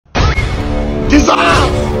Jesus!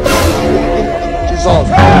 Jesus!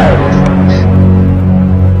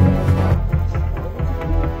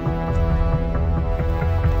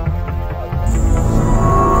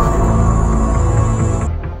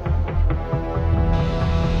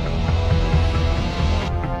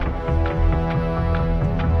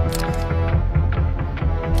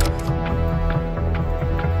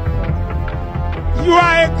 You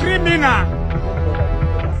are a criminal.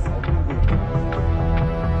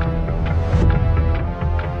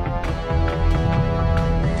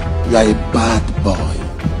 You are a bad boy.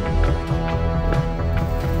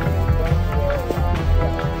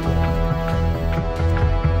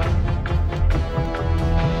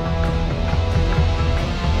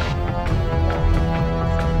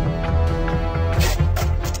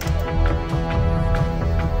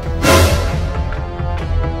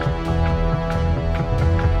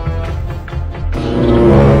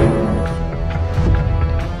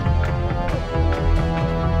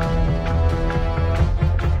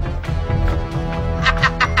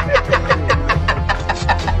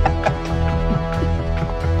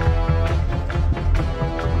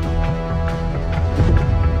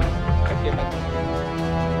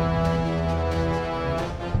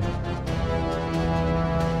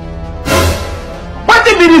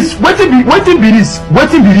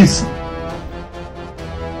 Wetin be this?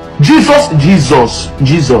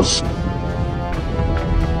 Jesus.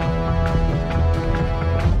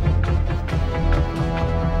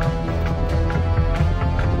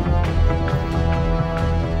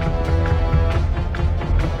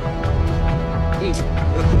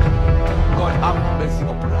 God have mercy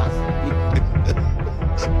upon us.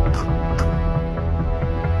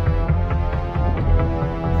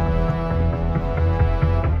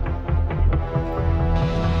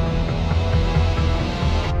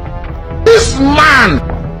 This man!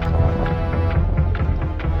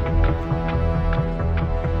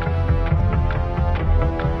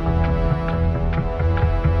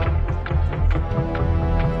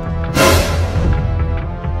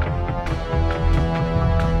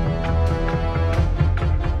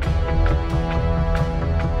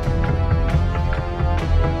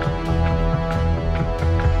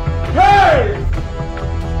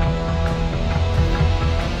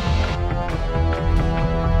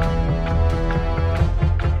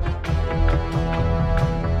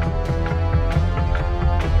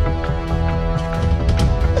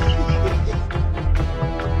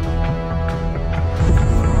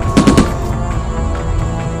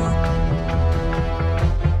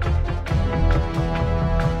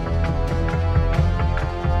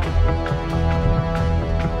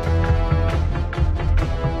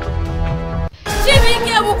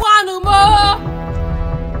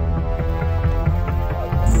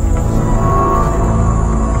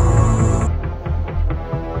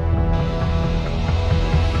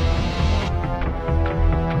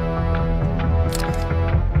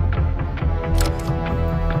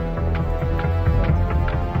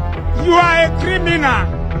 You are a criminal.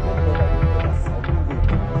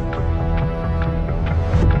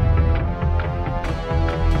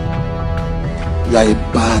 You are a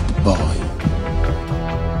bad boy.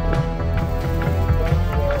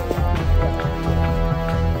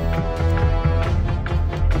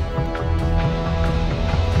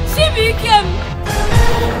 She became.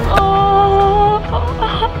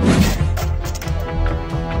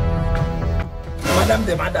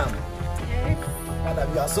 Madam. Madam,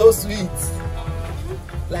 you are so sweet.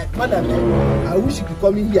 Like, madam, I wish you could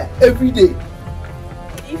come in here every day.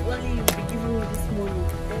 If only you be giving me this money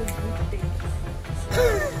every day.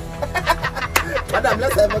 Madam,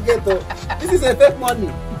 let's not forget though. This is a fake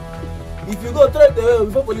money. If you go throw it away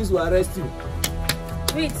before police will arrest you.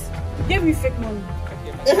 Wait, you gave me fake money.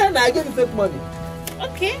 I gave you fake money.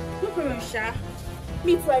 Okay, no problem, Sha.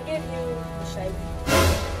 Me too, I gave you HIV.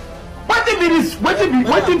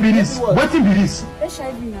 Wetin be this?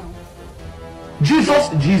 HIV now. Jesus.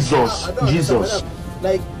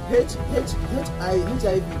 Like HIV.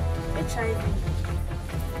 HIV.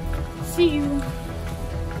 See you.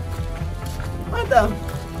 Madam,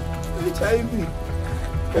 HIV.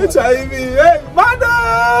 Hey,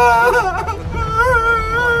 madam!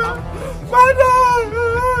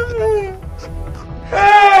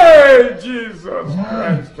 Hey, Jesus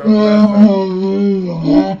Christ.